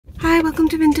welcome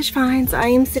to Vintage Finds. I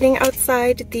am sitting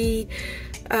outside the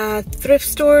thrift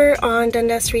store on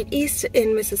Dundas Street East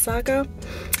in Mississauga,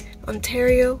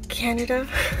 Ontario, Canada.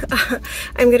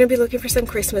 I'm going to be looking for some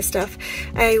Christmas stuff.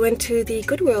 I went to the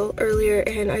Goodwill earlier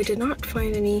and I did not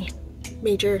find any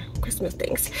major Christmas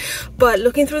things, but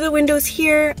looking through the windows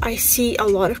here I see a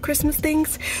lot of Christmas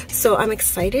things, so I'm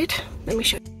excited. Let me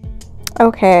show you.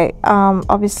 Okay,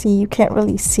 obviously you can't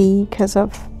really see because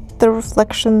of the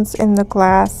reflections in the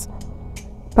glass,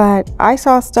 but I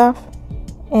saw stuff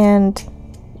and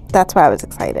that's why I was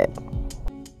excited.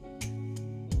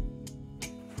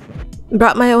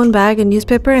 Brought my own bag and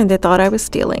newspaper and they thought I was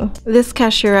stealing. This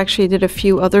cashier actually did a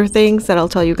few other things that I'll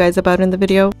tell you guys about in the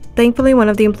video. Thankfully one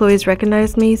of the employees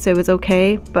recognized me, so it was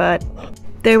okay, but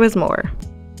there was more.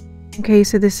 Okay,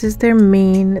 so this is their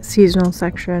main seasonal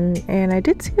section and I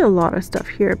did see a lot of stuff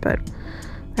here, but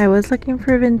I was looking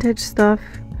for vintage stuff,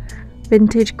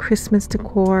 vintage Christmas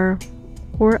decor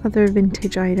or other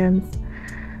vintage items,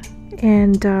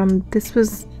 and this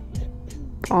was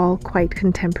all quite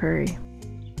contemporary.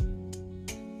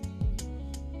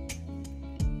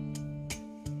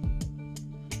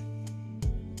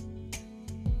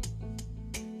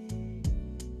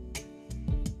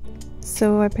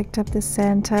 So I picked up this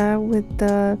Santa with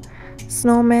the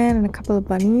snowman and a couple of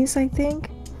bunnies, I think.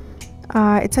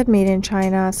 It said made in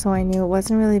China, so I knew it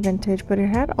wasn't really vintage, but it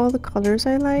had all the colors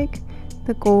I like.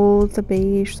 The gold, the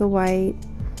beige, the white.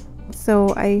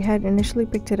 So I had initially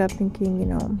picked it up thinking, you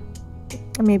know,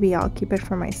 maybe I'll keep it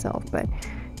for myself, but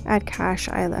at cash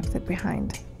I left it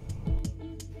behind.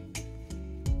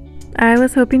 I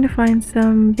was hoping to find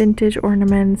some vintage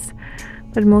ornaments,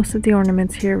 but most of the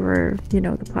ornaments here were, you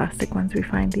know, the plastic ones we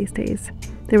find these days.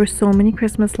 There were so many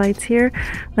Christmas lights here,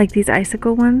 like these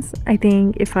icicle ones. I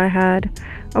think if I had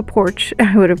a porch,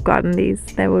 I would have gotten these.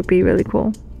 That would be really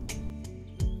cool.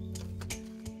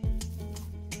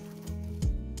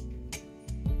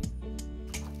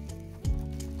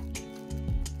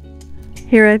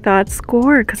 Here I thought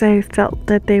score because I felt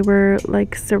that they were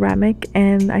like ceramic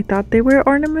and I thought they were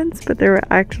ornaments, but they were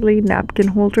actually napkin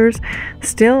holders.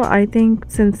 Still, I think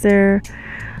since they're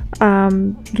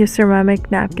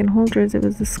ceramic napkin holders, it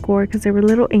was a score because they were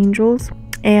little angels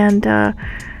and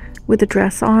with a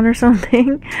dress on or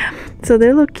something. So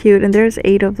they look cute, and there's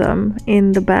 8 of them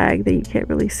in the bag that you can't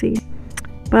really see.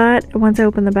 But once I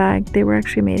opened the bag, they were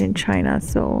actually made in China.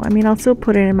 So I mean, I'll still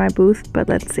put it in my booth, but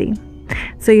let's see.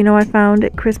 So you know, I found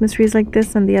Christmas trees like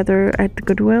this and the other at the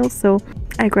Goodwill, so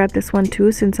I grabbed this one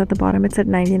too, since at the bottom it said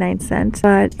 99 cents,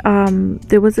 but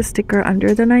there was a sticker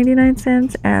under the 99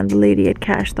 cents and the lady at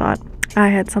cash thought I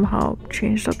had somehow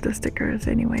changed up the stickers.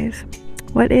 Anyways,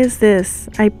 what is this?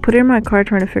 I put it in my cart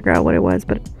trying to figure out what it was,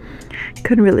 but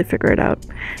couldn't really figure it out.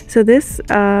 So this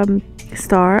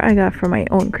star I got for my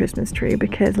own Christmas tree,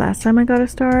 because last time I got a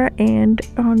star and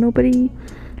nobody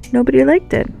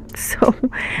liked it, so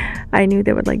I knew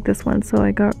they would like this one, so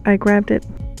I grabbed it.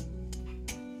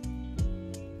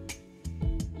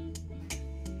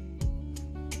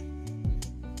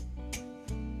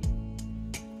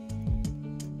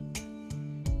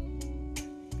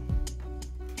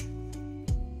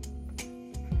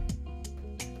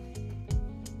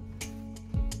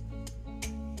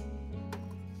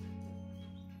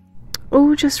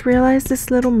 Oh, just realized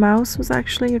this little mouse was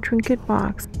actually a trinket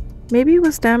box. Maybe it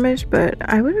was damaged, but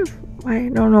I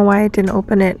don't know why I didn't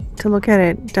open it to look at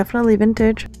it. Definitely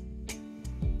vintage.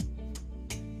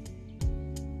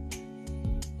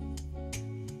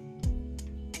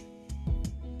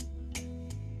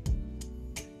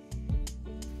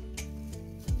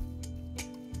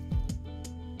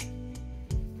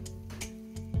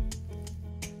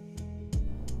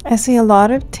 I see a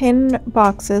lot of tin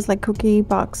boxes, like cookie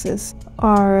boxes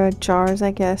or jars,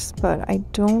 I guess, but I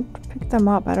don't pick them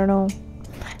up. I don't know.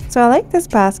 So I like this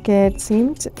basket.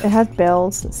 It has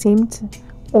bells. It seemed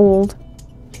old,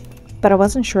 but I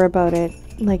wasn't sure about it,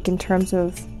 like in terms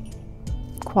of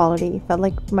quality. It felt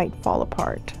like it might fall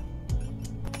apart.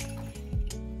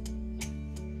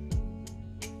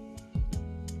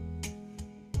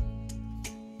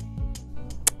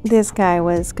 This guy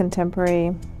was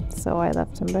contemporary, so I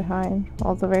left him behind.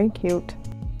 Also very cute.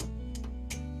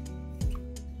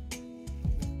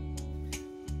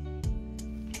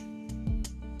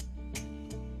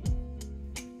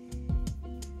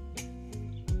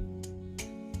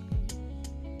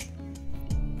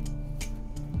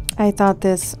 I thought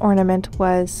this ornament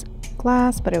was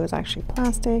glass, but it was actually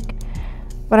plastic.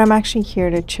 But I'm actually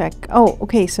here to check. Oh,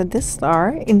 okay, so this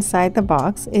star inside the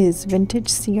box is vintage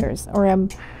Sears, or I'm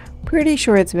pretty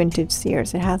sure it's vintage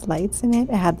Sears. It has lights in it.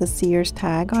 It had the Sears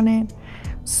tag on it.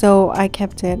 So I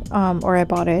kept it, or I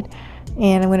bought it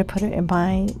and I'm going to put it in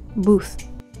my booth.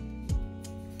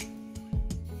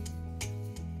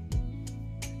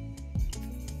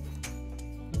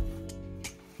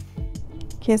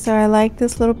 Okay, so I like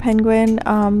this little penguin,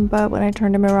 but when I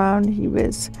turned him around, he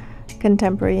was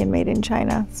contemporary and made in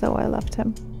China, so I left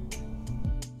him.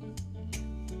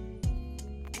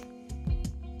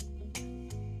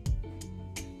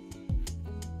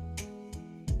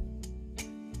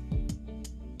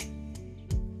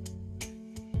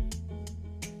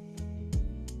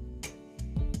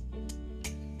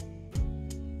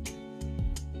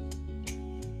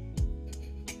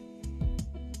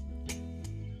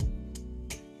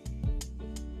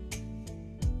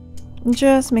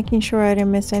 Just making sure I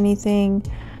didn't miss anything.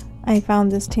 I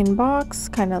found this tin box,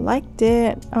 kind of liked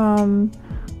it,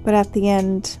 but at the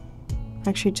end,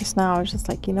 actually just now, I was just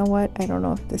like, you know what, I don't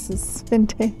know if this is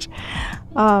vintage,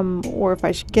 or if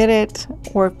I should get it,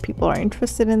 or if people are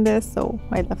interested in this, so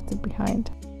I left it behind.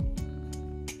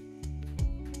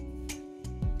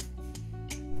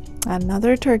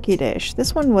 Another turkey dish.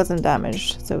 This one wasn't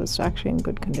damaged, so it was actually in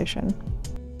good condition.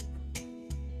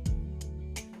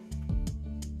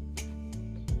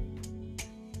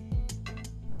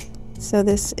 So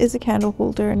this is a candle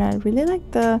holder, and I really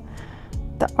like the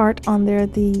art on there,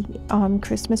 the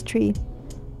Christmas tree,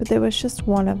 but there was just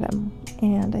one of them,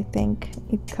 and I think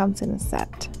it comes in a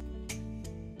set.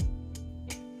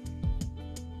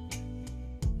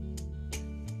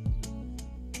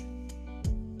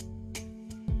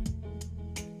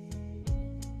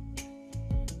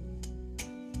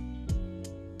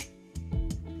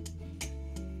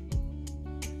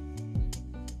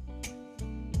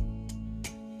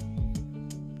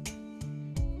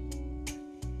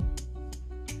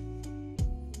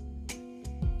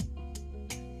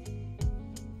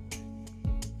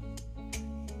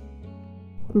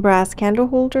 Brass candle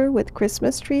holder with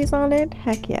Christmas trees on it.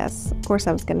 Heck yes, of course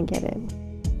I was gonna get it.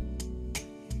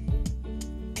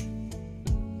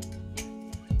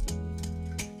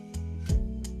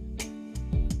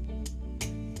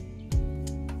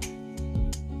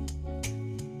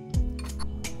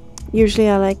 Usually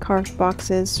I like carved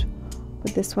boxes,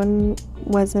 but this one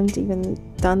wasn't even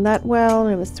done that well.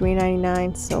 It was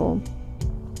 $3.99, so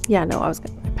yeah, no, I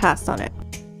passed on it.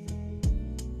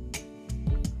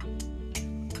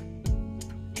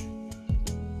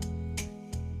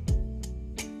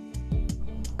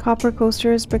 Copper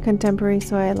coasters, but contemporary,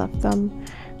 so I left them.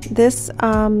 This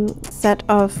set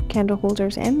of candle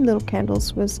holders and little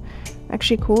candles was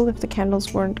actually cool if the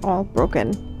candles weren't all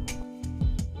broken.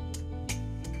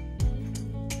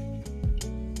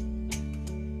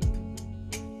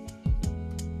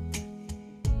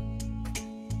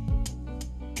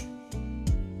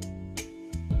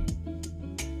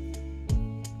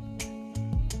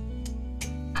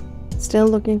 Still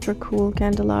looking for cool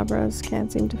candelabras,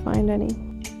 can't seem to find any.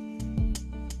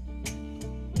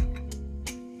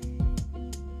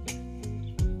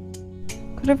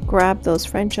 Could have grabbed those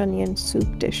French onion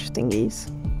soup dish thingies.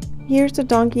 Here's the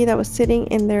donkey that was sitting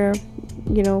in their,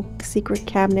 you know, secret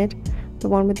cabinet, the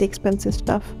one with the expensive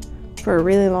stuff, for a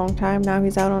really long time. Now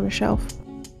he's out on a shelf.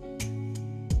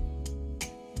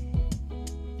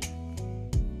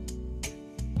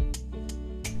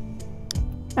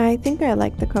 I think I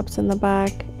like the cups in the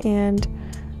back,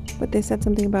 but they said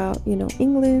something about, you know,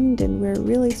 England and we're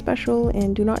really special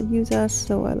and do not use us,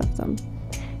 so I left them.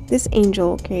 This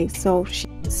angel, okay, so she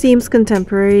seems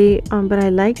contemporary, but I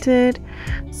liked it,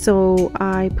 so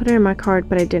I put it in my cart,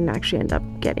 but I didn't actually end up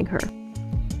getting her.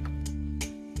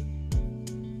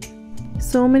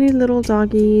 So many little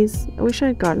doggies. I wish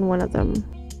I'd gotten one of them.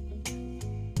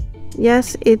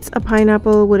 Yes, it's a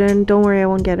pineapple wooden. Don't worry, I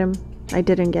won't get him. I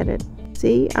didn't get it.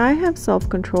 See, I have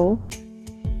self-control.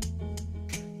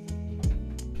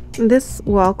 This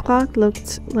wall clock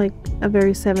looked like a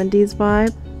very 70s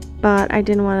vibe, but I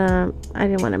didn't want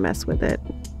to mess with it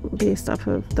based off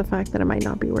of the fact that it might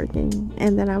not be working,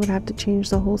 and then I would have to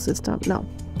change the whole system. No.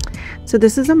 So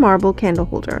this is a marble candle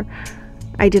holder.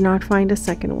 I did not find a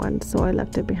second one, so I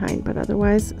left it behind, but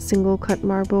otherwise single cut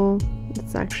marble.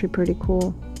 It's actually pretty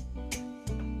cool.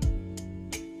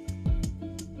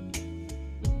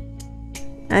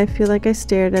 I feel like I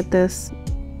stared at this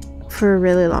for a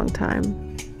really long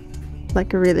time,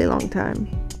 like a really long time.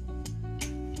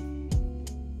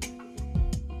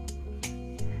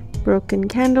 Broken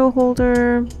candle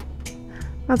holder,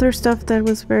 other stuff that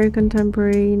was very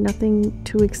contemporary, nothing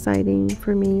too exciting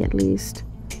for me at least.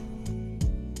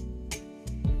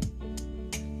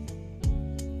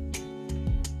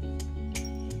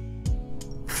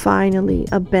 Finally,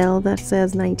 a bell that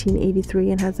says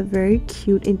 1983 and has a very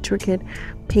cute, intricate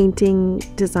painting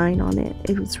design on it.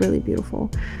 It was really beautiful.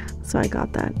 so I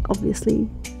got that, obviously.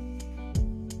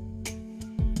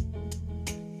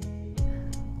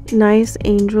 Nice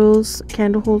angels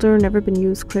candle holder, never been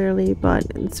used clearly, but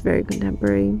it's very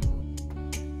contemporary.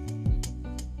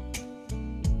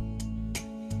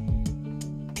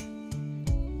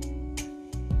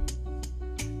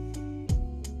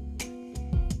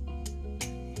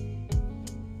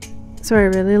 So I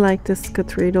really like this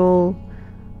cathedral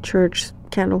church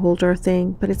candle holder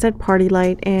thing, but it said party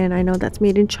light, and I know that's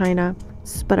made in China,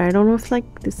 but I don't know if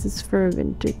like this is for a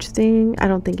vintage thing. I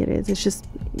don't think it is. It's just,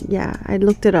 yeah, I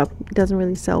looked it up. It doesn't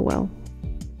really sell well.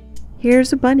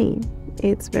 Here's a bunny.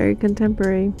 It's very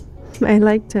contemporary. I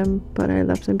liked him, but I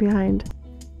left him behind.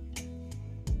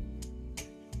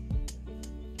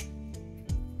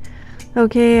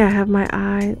 Okay, I have my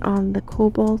eye on the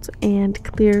cobalt and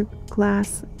clear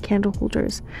glass candle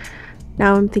holders.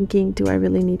 Now I'm thinking, do I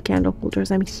really need candle holders?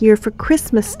 I'm here for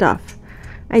Christmas stuff.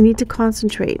 I need to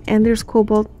concentrate. And there's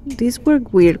cobalt. These were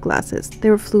weird glasses. They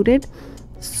were fluted.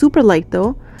 Super light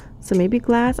though. So maybe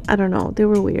glass? I don't know. They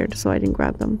were weird, so I didn't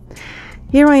grab them.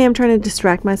 Here I am trying to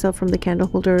distract myself from the candle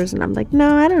holders, and I'm like,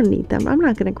 no, I don't need them. I'm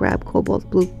not going to grab cobalt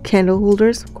blue candle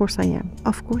holders. Of course I am.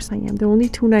 Of course I am. They're only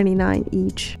 $2.99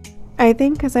 each. I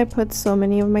think because I put so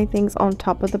many of my things on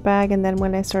top of the bag, and then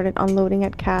when I started unloading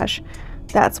at cash,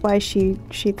 that's why she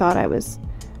thought I was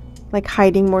like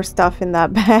hiding more stuff in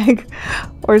that bag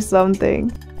or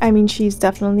something. I mean, she's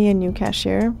definitely a new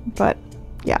cashier, but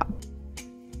yeah.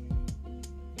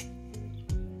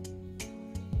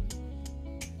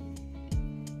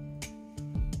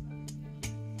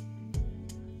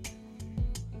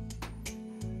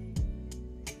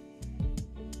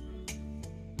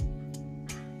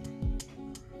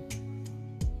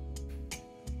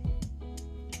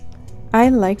 I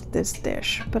liked this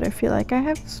dish, but I feel like I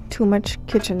have too much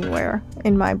kitchenware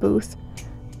in my booth,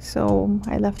 so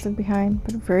I left it behind,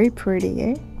 but very pretty,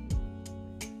 eh?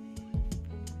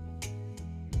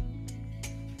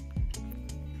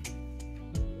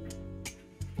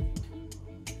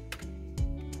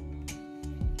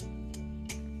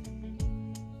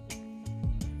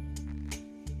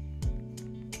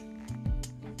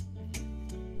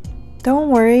 Don't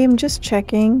worry, I'm just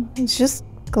checking. It's just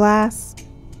glass.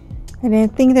 I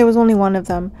didn't think there was only one of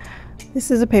them.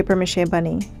 This is a paper mache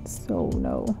bunny, so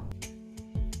no.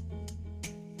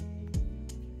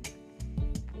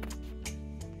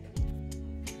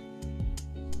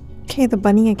 Okay, the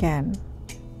bunny again.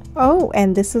 Oh,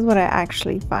 and this is what I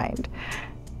actually find.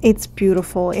 It's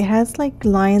beautiful. It has like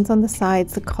lions on the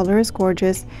sides. The color is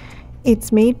gorgeous.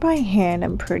 It's made by hand,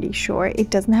 I'm pretty sure. It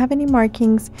doesn't have any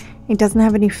markings. It doesn't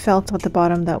have any felt at the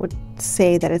bottom that would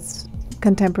say that it's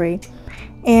contemporary.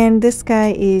 And this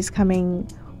guy is coming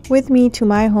with me to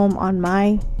my home on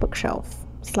my bookshelf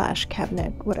 /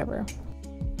 cabinet, whatever.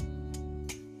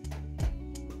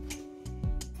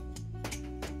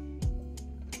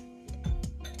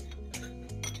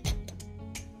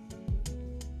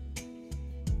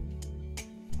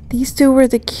 These two were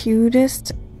the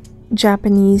cutest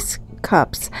Japanese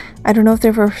cups. I don't know if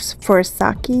they're for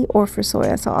sake or for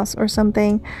soya sauce or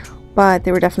something, but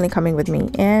they were definitely coming with me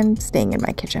and staying in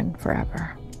my kitchen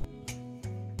forever.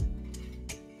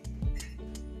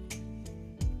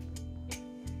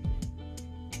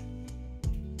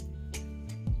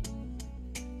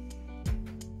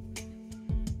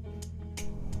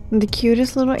 The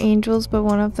cutest little angels, but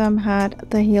one of them had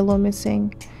the halo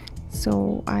missing,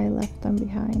 so I left them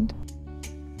behind.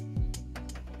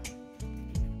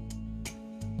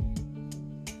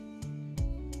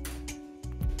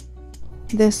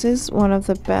 This is one of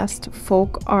the best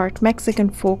folk art, Mexican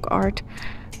folk art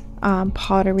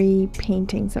pottery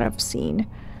paintings that I've seen.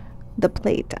 The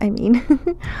plate, I mean.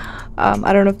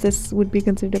 I don't know if this would be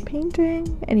considered a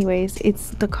painting. Anyways,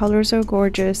 the colors are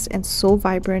gorgeous and so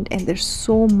vibrant, and there's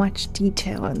so much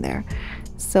detail in there.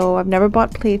 So I've never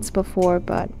bought plates before,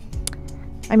 but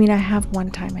I mean, I have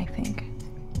one time, I think.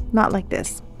 Not like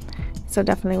this. So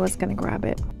definitely was gonna grab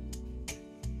it.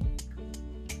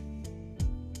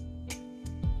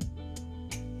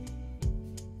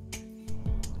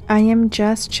 I am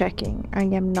just checking. I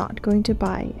am not going to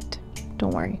buy it.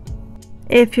 Don't worry.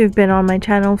 If you've been on my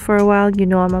channel for a while, you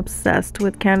know I'm obsessed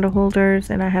with candle holders,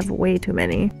 and I have way too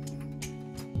many.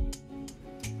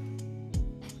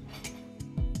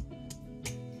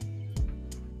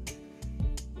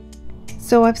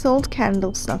 So I've sold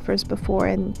candle snuffers before,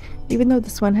 and even though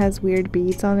this one has weird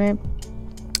beads on it,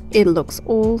 it looks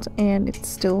old and it's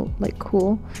still like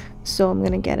cool. So I'm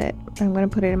gonna get it. I'm gonna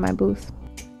put it in my booth.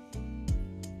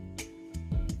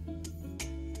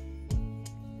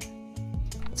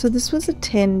 So this was a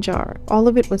tin jar. All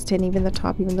of it was tin, even the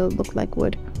top, even though it looked like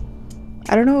wood.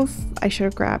 I don't know if I should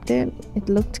have grabbed it. It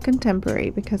looked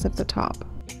contemporary because of the top.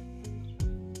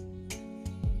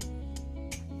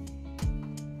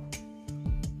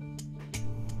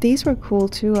 These were cool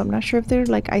too. I'm not sure if they're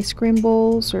like ice cream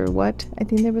bowls or what. I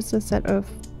think there was a set of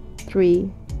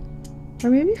 3 or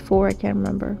maybe 4, I can't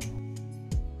remember.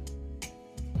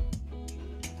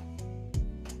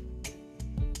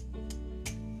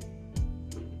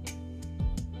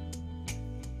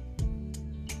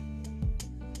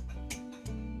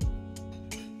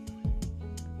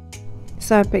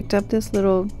 So I picked up this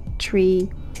little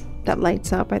tree that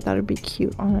lights up. I thought it'd be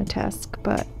cute on a desk,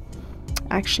 but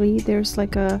actually there's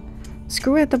like a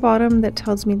screw at the bottom that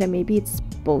tells me that maybe it's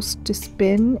supposed to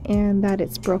spin and that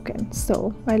it's broken,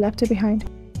 so I left it behind.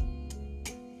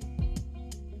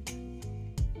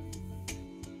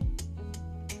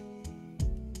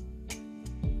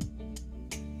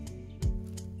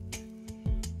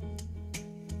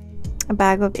 A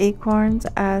bag of acorns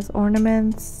as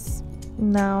ornaments.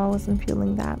 No, I wasn't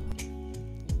feeling that.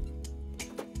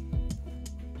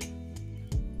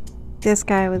 This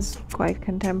guy was quite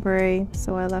contemporary,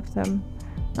 so I left him.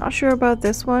 Not sure about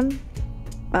this one,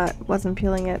 but wasn't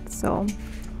feeling it, so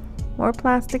more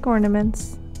plastic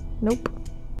ornaments. Nope.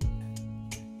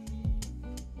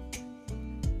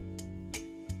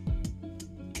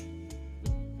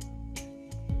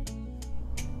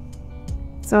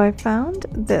 So I found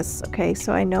this. Okay,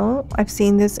 so I know I've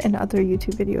seen this in other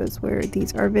YouTube videos where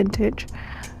these are vintage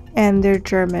and they're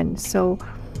German, so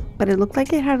but it looked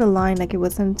like it had a line, like it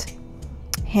wasn't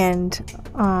hand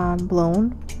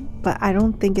blown, but I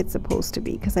don't think it's supposed to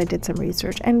be because I did some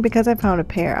research, and because I found a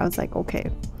pair I was like, okay,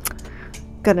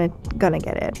 gonna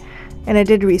get it. And I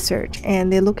did research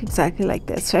and they look exactly like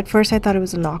this. So at first I thought it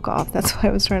was a knockoff. That's why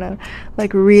I was trying to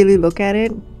like really look at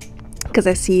it, because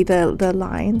I see the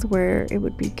lines where it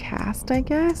would be cast, I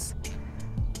guess.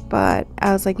 But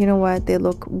I was like, you know what, they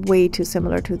look way too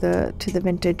similar to the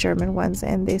vintage German ones,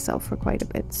 and they sell for quite a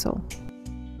bit, so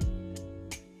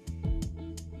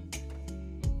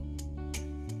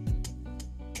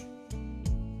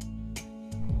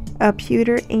a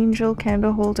pewter angel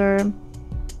candle holder.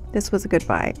 This was a good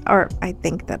buy, or I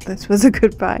think that this was a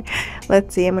good buy.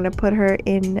 Let's see, I'm gonna put her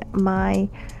in my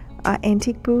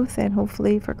antique booth, and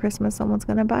hopefully for Christmas someone's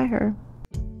gonna buy her.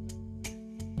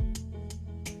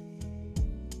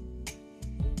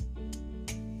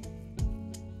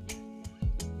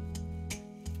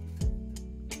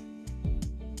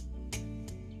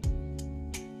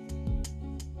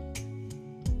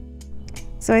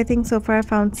 So I think so far I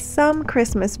found some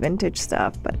Christmas vintage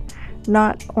stuff, but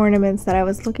not ornaments that I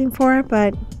was looking for,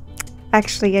 but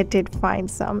actually I did find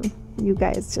some. You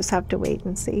guys just have to wait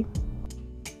and see.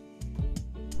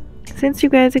 Since you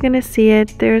guys are gonna see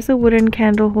it, there's a wooden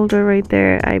candle holder right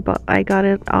there. I got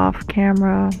it off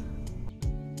camera.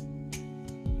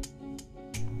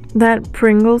 That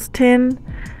Pringles tin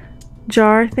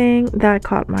jar thing, that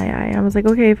caught my eye. I was like,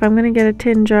 okay, if I'm gonna get a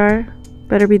tin jar,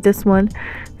 better be this one.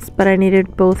 But I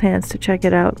needed both hands to check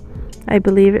it out. I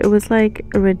believe it was like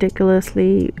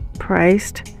ridiculously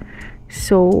priced,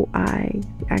 so I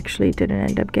actually didn't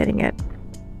end up getting it.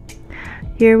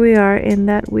 Here we are in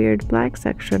that weird black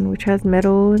section, which has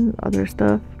metal and other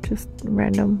stuff, just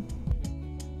random.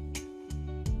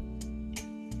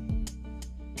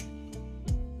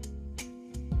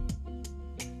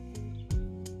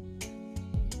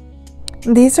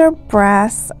 These are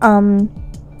brass,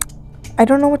 I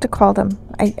don't know what to call them.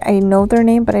 I know their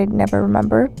name, but I never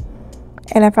remember.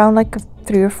 And I found like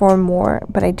 3 or 4 more,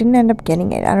 but I didn't end up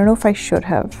getting it. I don't know if I should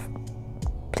have.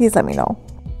 Please let me know.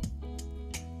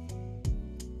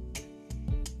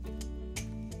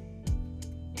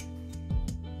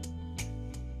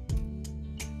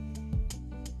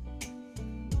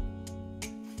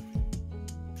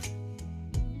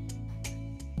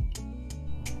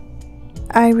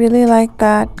 I really like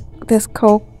this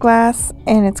Coke glass,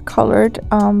 and it's colored,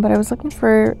 but I was looking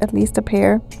for at least a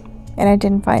pair and I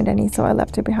didn't find any, so I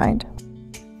left it behind.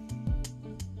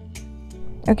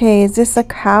 Okay, is this a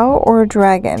cow or a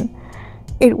dragon?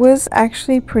 It was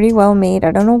actually pretty well made.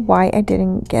 I don't know why I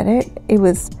didn't get it. It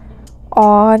was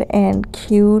odd and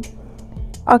cute.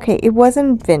 Okay, it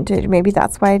wasn't vintage, maybe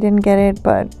that's why I didn't get it,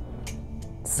 but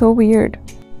so weird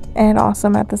and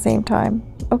awesome at the same time.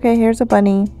 Okay, here's a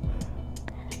bunny.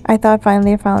 I thought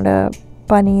finally I found a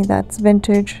bunny that's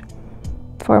vintage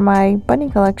for my bunny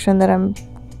collection that I'm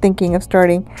thinking of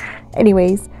starting.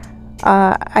 Anyways,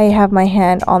 I have my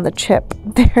hand on the chip.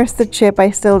 There's the chip. I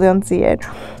still don't see it.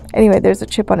 Anyway, there's a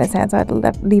chip on his hand, so I had to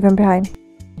leave him behind.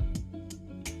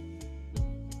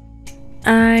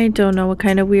 I don't know what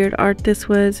kind of weird art this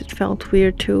was. It felt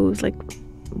weird too. It was like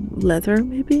leather,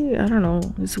 maybe? I don't know.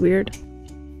 It's weird.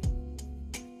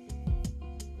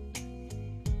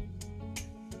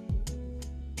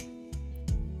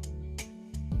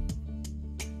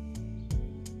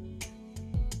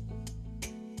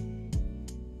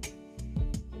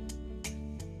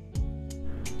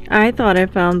 I thought I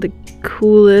found the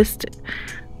coolest,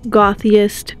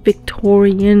 gothiest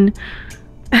Victorian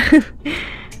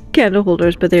candle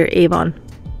holders, but they're Avon.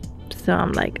 So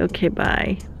I'm like, okay,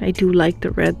 bye. I do like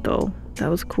the red though. That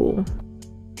was cool.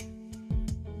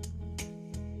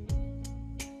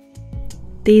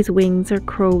 These wings are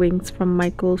crow wings from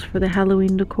Michael's for the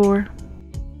Halloween decor.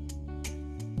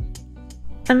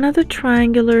 Another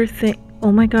triangular thing.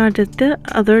 Oh my god, did the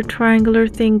other triangular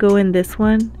thing go in this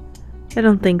one? I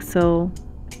don't think so.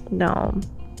 No.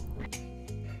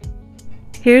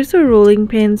 Here's the rolling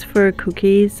pins for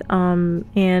cookies.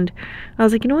 And I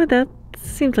was like, you know what, that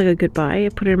seems like a good buy. I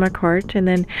put it in my cart, and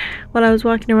then while I was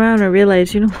walking around I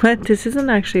realized, you know what, this isn't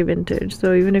actually vintage.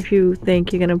 So even if you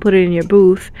think you're gonna put it in your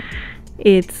booth,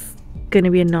 it's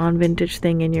gonna be a non-vintage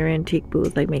thing in your antique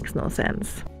booth. Like, makes no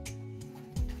sense.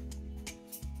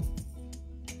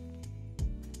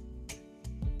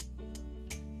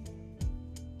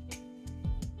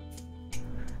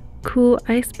 Cool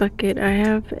ice bucket. I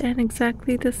have an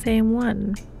exactly the same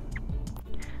one.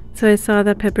 So I saw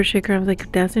that pepper shaker. I was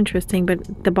like, that's interesting,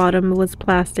 but the bottom was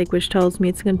plastic, which tells me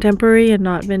it's contemporary and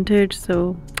not vintage,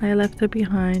 so I left it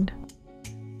behind.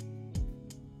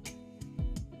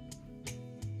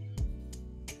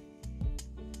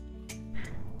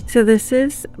 So this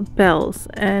is bells,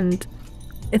 and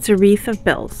it's a wreath of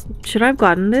bells. Should I have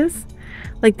gotten this?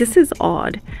 Like, this is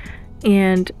odd,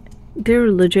 and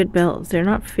they're legit bells. They're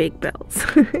not fake bells.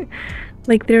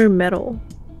 Like, they're metal.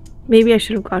 Maybe I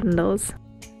should have gotten those.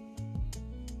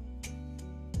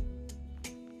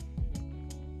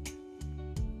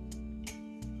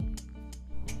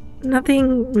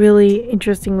 Nothing really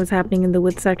interesting was happening in the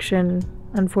wood section,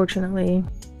 unfortunately.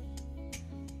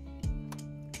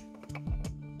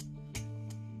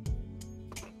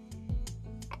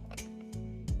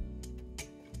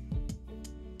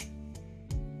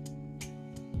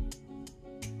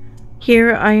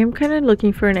 Here I am kind of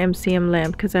looking for an MCM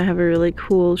lamp because I have a really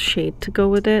cool shade to go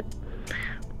with it.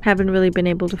 Haven't really been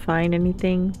able to find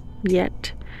anything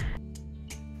yet.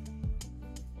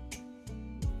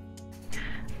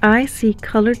 I see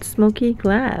colored smoky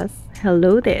glass.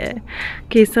 Hello there.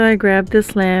 Okay, so I grabbed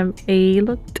this lamp. It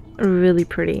looked really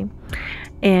pretty.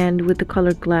 And with the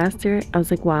colored glass there, I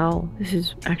was like, wow, this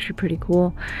is actually pretty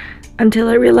cool. Until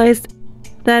I realized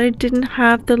that it didn't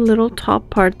have the little top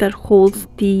part that holds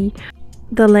the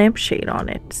lampshade on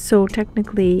it, so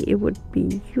technically it would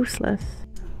be useless.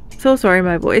 So sorry,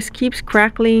 my voice keeps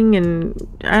crackling, and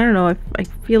I don't know, I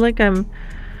feel like I'm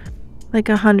like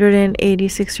a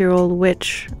 186-year-old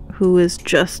witch who is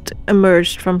just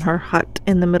emerged from her hut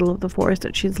in the middle of the forest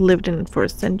that she's lived in for a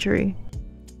century.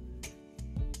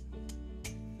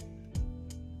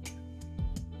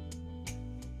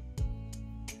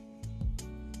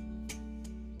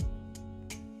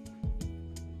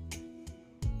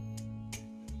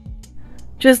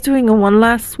 Just doing a one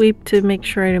last sweep to make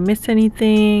sure I didn't miss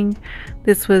anything.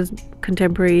 This was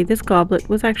contemporary. This goblet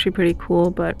was actually pretty cool,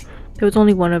 but there was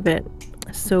only one of it.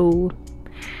 So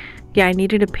yeah, I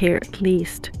needed a pair at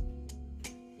least.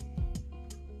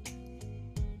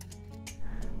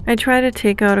 I tried to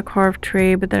take out a carved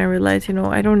tray, but then I realized, you know,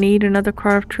 I don't need another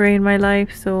carved tray in my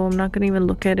life, so I'm not gonna even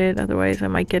look at it. Otherwise I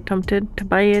might get tempted to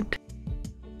buy it.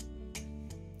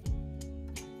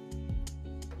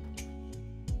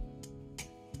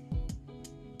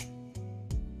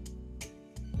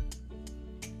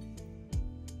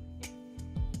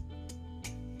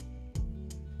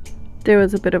 There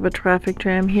was a bit of a traffic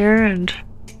jam here, and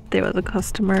there was a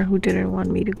customer who didn't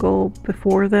want me to go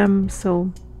before them,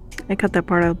 so I cut that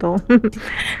part out though.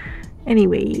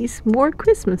 Anyways, more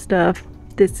Christmas stuff.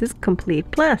 This is complete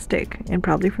plastic and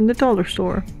probably from the dollar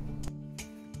store.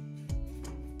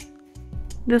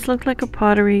 This looked like a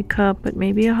pottery cup, but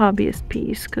maybe a hobbyist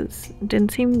piece because it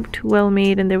didn't seem too well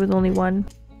made and there was only one.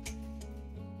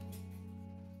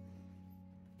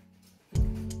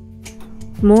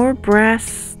 More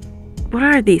brass. What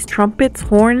are these? Trumpets?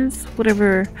 Horns?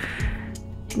 Whatever.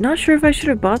 Not sure if I should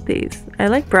have bought these. I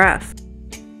like brass.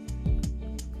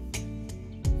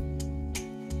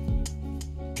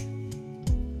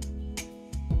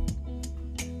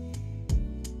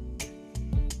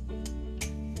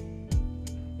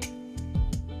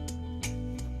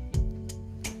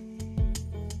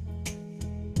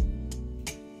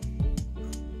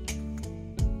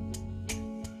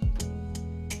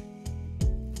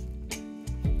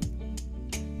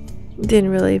 Didn't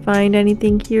really find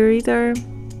anything here either.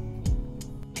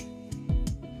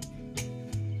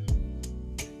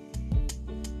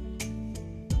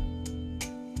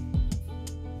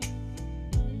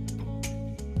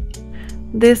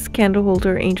 This candle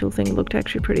holder angel thing looked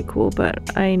actually pretty cool,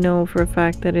 but I know for a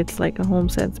fact that it's like a home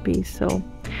sense piece, so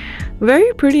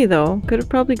very pretty though. Could have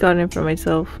probably gotten it for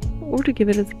myself or to give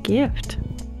it as a gift.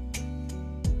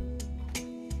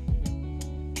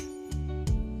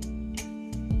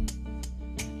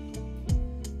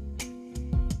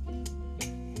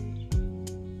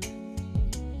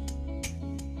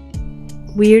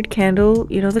 Weird candle,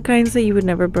 you know, the kinds that you would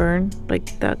never burn,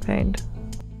 like that kind.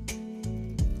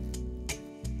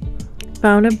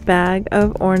 Found a bag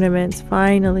of ornaments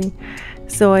finally.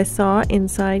 So I saw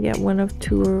inside, yeah, one of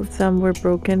two of them were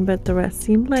broken, but the rest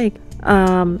seemed like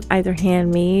either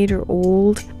handmade or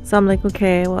old. So I'm like,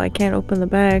 okay, well, I can't open the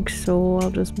bag, so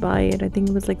I'll just buy it. I think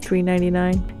it was like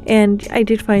 $3.99. And I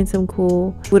did find some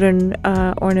cool wooden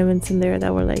ornaments in there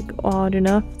that were like odd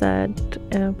enough that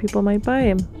people might buy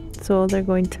them. So they're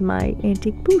going to my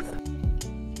antique booth.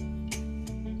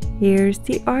 Here's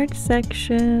the art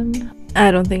section. I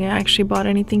don't think I actually bought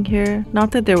anything here.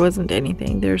 Not that there wasn't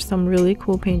anything. There's some really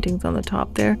cool paintings on the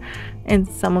top there, and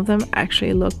some of them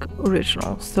actually look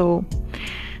original. So,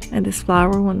 and this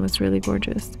flower one was really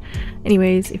gorgeous.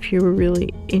 Anyways, if you were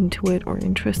really into it or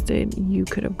interested, you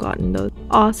could have gotten those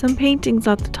awesome paintings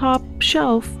at the top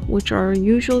shelf, which are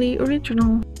usually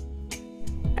original.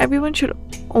 Everyone should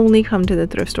only come to the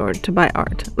thrift store to buy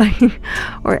art, like,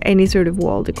 or any sort of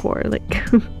wall decor, like.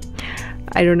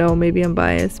 I don't know, maybe I'm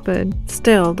biased, but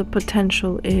still the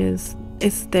potential is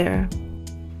there.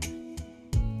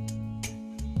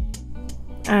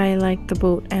 I like the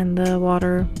boat and the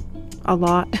water a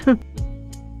lot.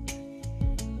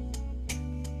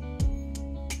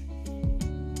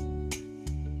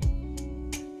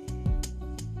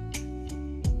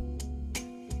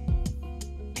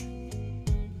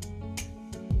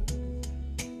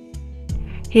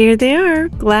 Here they are,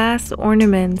 glass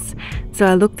ornaments. So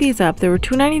I looked these up. They were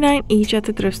 $2.99 each at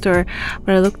the thrift store,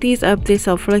 but I looked these up. They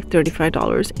sell for like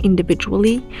 $35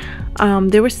 individually.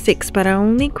 There were 6, but I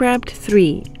only grabbed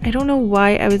 3. I don't know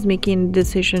why I was making a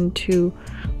decision to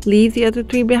leave the other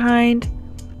 3 behind.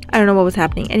 I don't know what was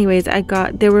happening. Anyways,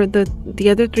 the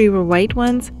other 3 were white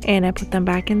ones, and I put them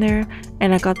back in there,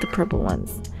 and I got the purple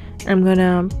ones. I'm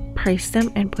gonna price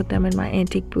them and put them in my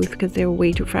antique booth because they were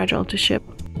way too fragile to ship.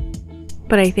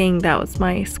 But I think that was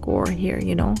my score here,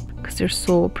 you know, because they're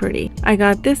so pretty. I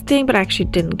got this thing, but I actually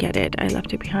didn't get it. I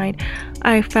left it behind.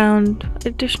 I found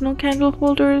additional candle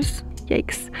holders.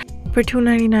 Yikes. For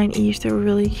 $2.99 each, they were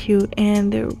really cute, and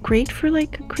they're great for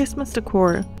like Christmas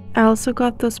decor. I also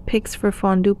got those picks for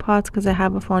fondue pots because I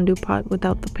have a fondue pot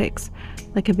without the picks,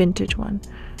 like a vintage one.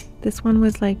 This one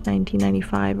was like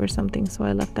 $19.95 or something, so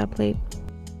I left that plate.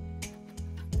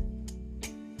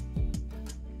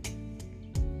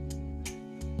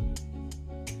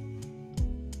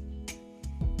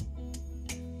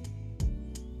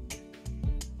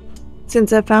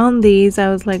 Since I found these, I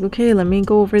was like, okay, let me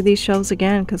go over these shelves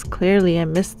again, because clearly I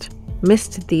missed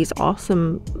these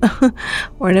awesome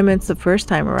ornaments the first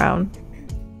time around.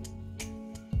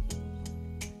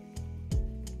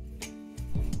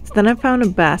 So then I found a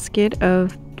basket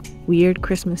of weird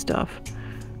Christmas stuff.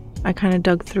 I kind of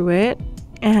dug through it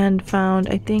and found,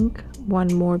 I think,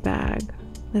 one more bag.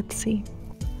 Let's see.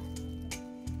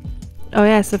 Oh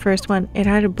yeah, it's the first one. It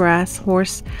had a brass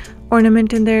horse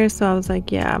ornament in there, so I was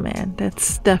like, yeah man,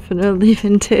 that's definitely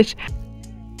vintage.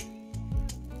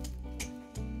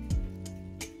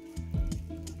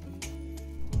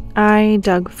 I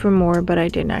dug for more, but I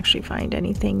didn't actually find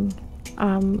anything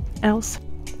else.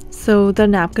 So the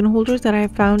napkin holders that I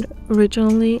found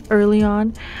originally early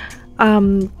on,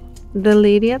 the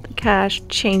lady at the cash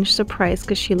changed the price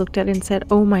because she looked at it and said,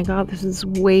 oh my god, this is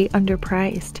way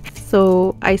underpriced.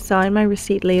 So I saw in my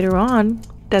receipt later on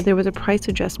that there was a price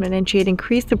adjustment, and she had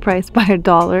increased the price by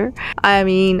 $1. I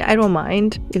mean, I don't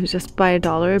mind, it was just by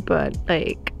 $1, but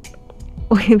like,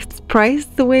 if it's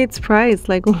priced the way it's priced,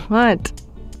 like what?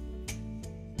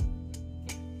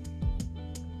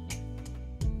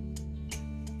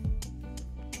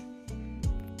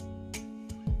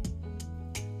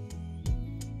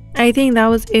 I think that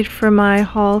was it for my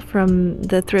haul from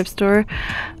the thrift store.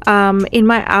 In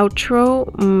my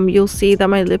outro, you'll see that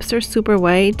my lips are super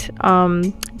white.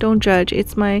 Don't judge.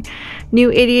 It's my new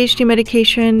ADHD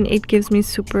medication. It gives me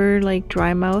super like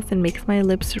dry mouth and makes my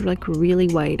lips like really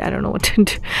white. I don't know what to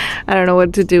do. I don't know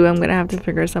what to do. I'm gonna have to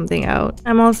figure something out.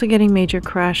 I'm also getting major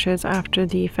crashes after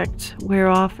the effects wear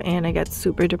off, and I get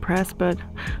super depressed, but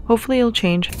hopefully it'll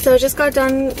change. So I just got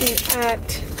done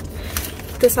at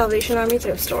the Salvation Army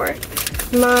thrift store.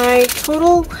 My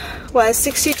total was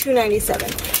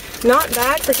 $62.97. Not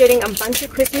bad for getting a bunch of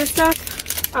Christmas stuff.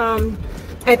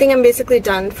 I think I'm basically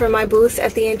done for my booth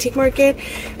at the antique market,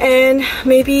 and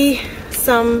maybe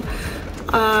some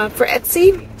for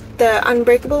Etsy, the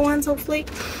unbreakable ones, hopefully.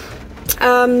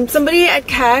 Somebody at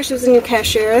cash, there was a new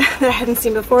cashier that I hadn't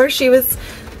seen before. She was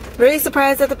really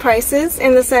surprised at the prices,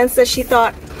 in the sense that she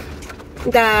thought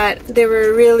that they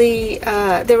were really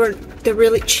they're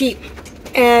really cheap.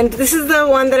 And this is the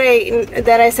one that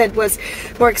I said was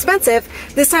more expensive.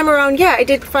 This time around, yeah, I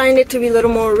did find it to be a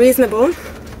little more reasonable.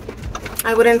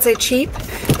 I wouldn't say cheap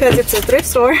because it's a thrift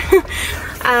store.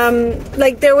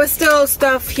 Like, there was still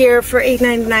stuff here for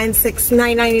 $8.99,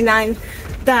 $9.99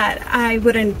 that I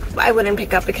wouldn't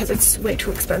pick up because it's way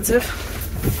too expensive.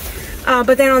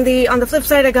 But then on the flip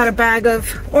side, I got a bag of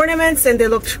ornaments, and they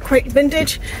looked quite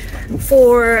vintage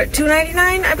for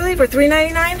 $2.99, I believe, or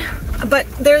 $3.99. But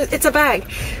it's a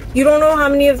bag. You don't know how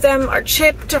many of them are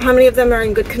chipped or how many of them are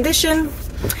in good condition.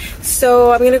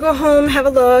 So I'm gonna go home, have a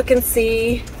look, and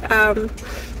see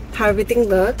how everything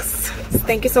looks. So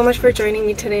thank you so much for joining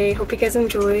me today. Hope you guys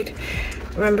enjoyed.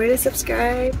 Remember to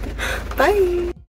subscribe. Bye.